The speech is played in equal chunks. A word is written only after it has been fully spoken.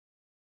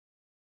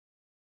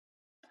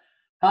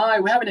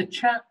Hi, we're having a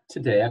chat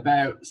today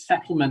about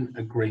settlement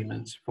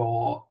agreements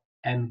for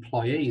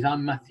employees.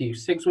 I'm Matthew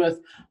Sigsworth.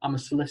 I'm a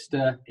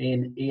solicitor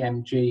in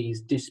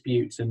EMG's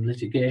Disputes and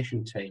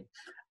Litigation team.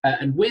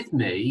 And with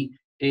me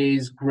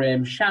is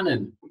Graham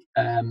Shannon,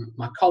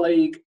 my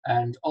colleague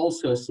and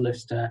also a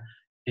solicitor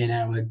in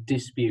our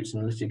Disputes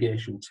and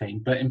Litigation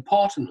team. But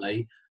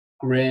importantly,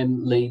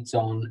 Graham leads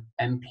on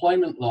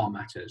employment law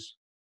matters.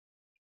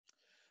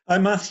 Hi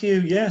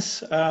Matthew,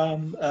 yes,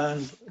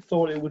 and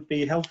thought it would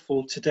be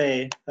helpful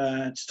today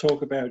to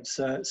talk about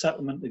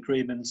settlement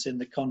agreements in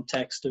the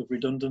context of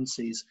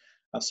redundancies.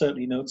 I've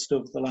certainly noticed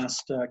over the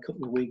last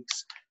couple of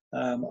weeks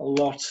a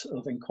lot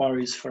of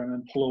inquiries from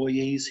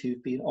employees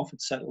who've been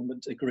offered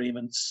settlement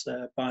agreements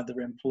by their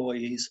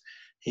employees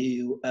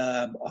who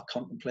are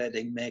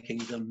contemplating making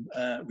them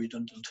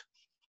redundant.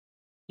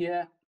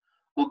 Yeah.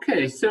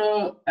 Okay,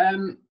 so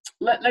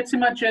let's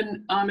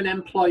imagine I'm an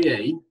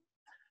employee.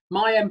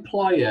 My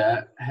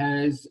employer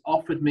has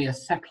offered me a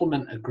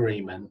settlement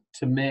agreement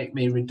to make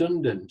me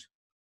redundant.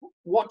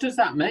 What does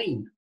that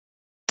mean?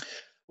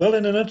 Well,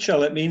 in a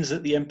nutshell, it means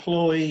that the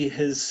employee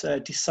has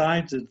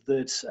decided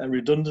that a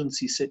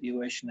redundancy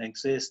situation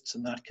exists,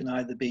 and that can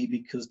either be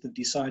because they've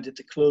decided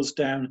to close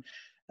down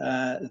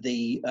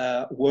the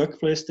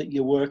workplace that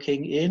you're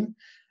working in.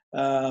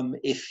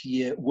 If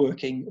you're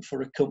working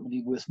for a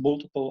company with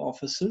multiple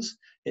offices,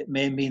 it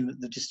may mean that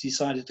they've just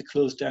decided to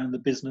close down the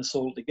business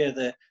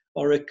altogether,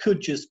 or it could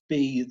just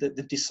be that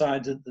they've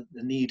decided that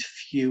they need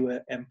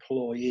fewer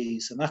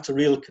employees. And that's a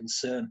real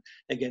concern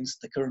against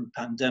the current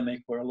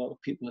pandemic, where a lot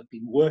of people have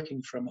been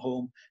working from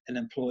home and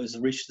employers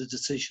have reached the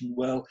decision,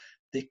 well,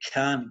 they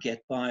can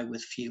get by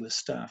with fewer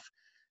staff.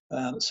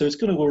 So it's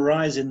going to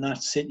arise in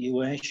that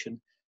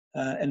situation.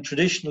 And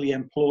traditionally,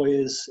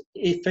 employers,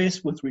 if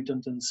faced with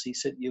redundancy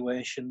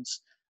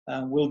situations,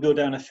 will go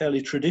down a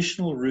fairly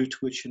traditional route,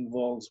 which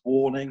involves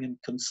warning and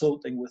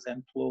consulting with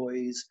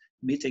employees,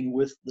 meeting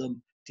with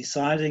them,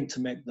 deciding to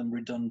make them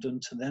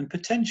redundant, and then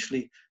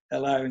potentially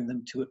allowing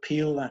them to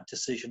appeal that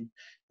decision.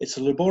 It's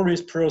a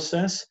laborious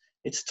process,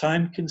 it's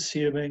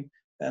time-consuming,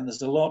 and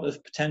there's a lot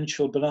of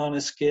potential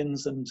banana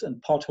skins and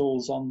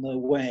potholes on the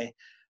way.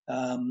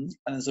 And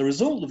as a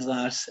result of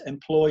that,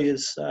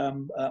 employers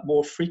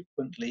more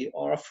frequently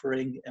are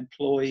offering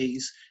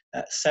employees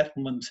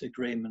settlement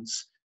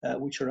agreements,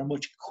 which are a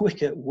much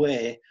quicker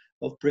way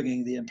of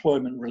bringing the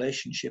employment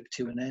relationship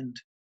to an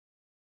end.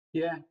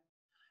 Yeah.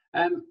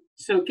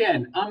 So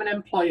again, I'm an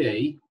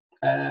employee.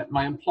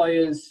 My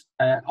employer's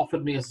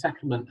offered me a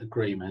settlement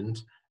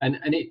agreement, and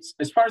it's,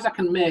 as far as I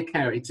can make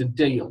out, it's a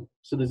deal.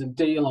 So there's a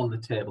deal on the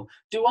table.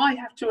 Do I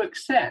have to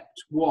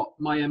accept what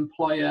my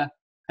employer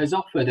has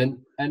offered,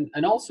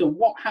 and also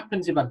what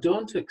happens if I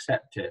don't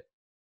accept it?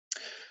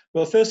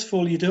 Well, first of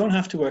all, you don't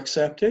have to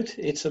accept it.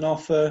 It's an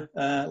offer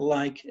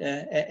like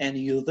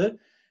any other.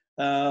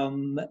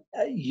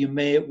 You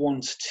may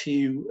want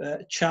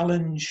to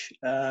challenge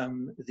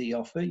the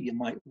offer. You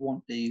might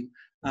want to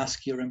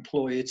ask your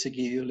employer to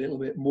give you a little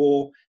bit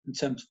more in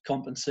terms of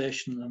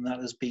compensation than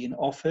that has been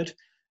offered.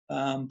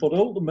 But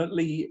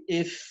ultimately,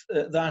 if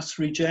that's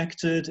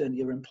rejected and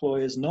your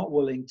employer is not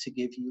willing to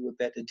give you a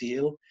better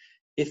deal,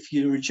 if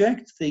you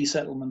reject the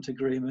settlement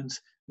agreement,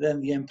 then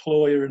the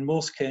employer in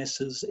most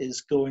cases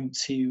is going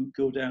to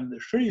go down the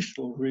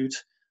traditional route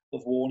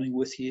of warning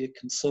with you,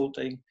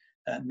 consulting,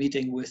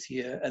 meeting with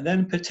you, and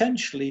then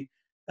potentially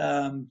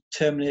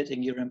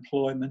terminating your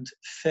employment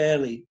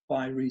fairly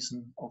by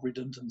reason of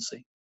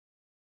redundancy.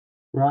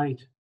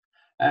 Right.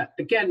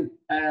 Again,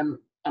 I'm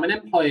an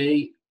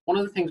employee. One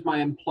of the things my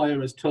employer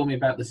has told me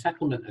about the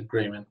settlement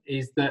agreement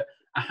is that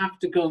I have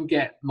to go and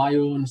get my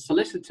own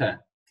solicitor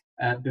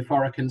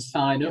before I can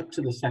sign up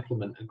to the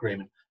settlement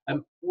agreement.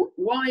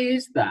 Why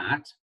is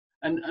that?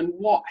 And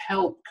what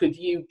help could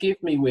you give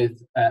me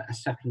with a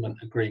settlement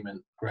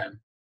agreement, Graham?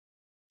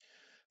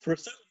 For a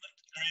settlement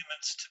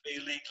agreement to be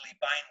legally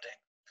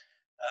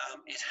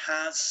binding, it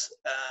has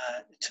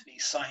to be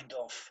signed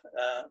off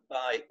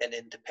by an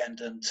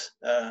independent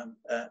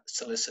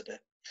solicitor.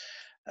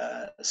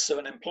 So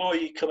an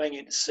employee coming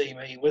in to see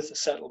me with a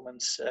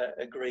settlement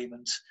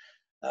agreement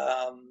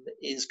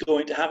is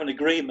going to have an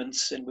agreement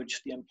in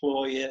which the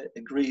employer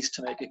agrees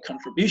to make a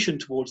contribution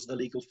towards the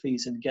legal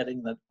fees in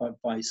getting that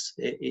advice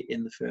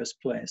in the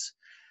first place.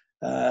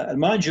 And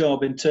my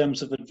job in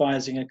terms of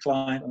advising a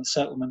client on a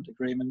settlement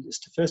agreement is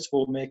to first of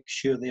all make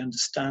sure they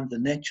understand the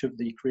nature of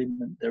the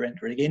agreement they're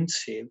entering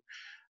into,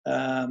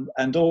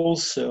 and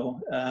also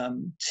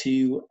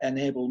to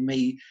enable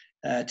me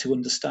to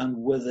understand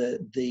whether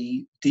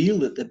the deal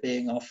that they're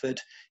being offered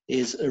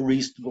is a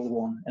reasonable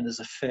one and is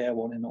a fair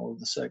one in all of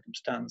the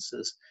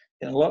circumstances.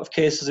 In a lot of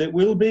cases it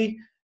will be,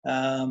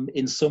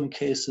 in some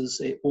cases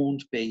it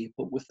won't be,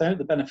 but without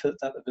the benefit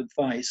of that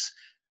advice,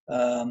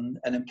 an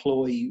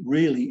employee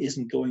really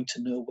isn't going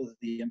to know whether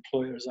the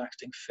employer is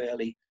acting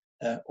fairly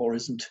or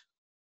isn't.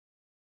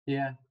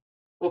 Yeah.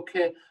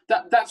 Okay,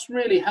 that's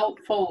really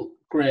helpful,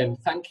 Graham.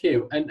 Thank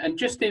you. And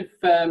just if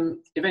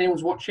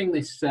anyone's watching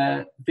this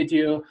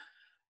video,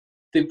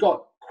 they've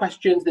got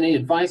questions, they need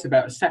advice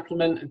about a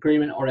settlement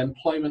agreement or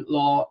employment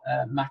law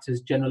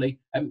matters generally,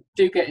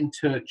 do get in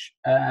touch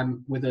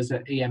with us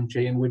at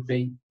EMG, and we'd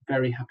be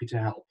very happy to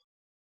help.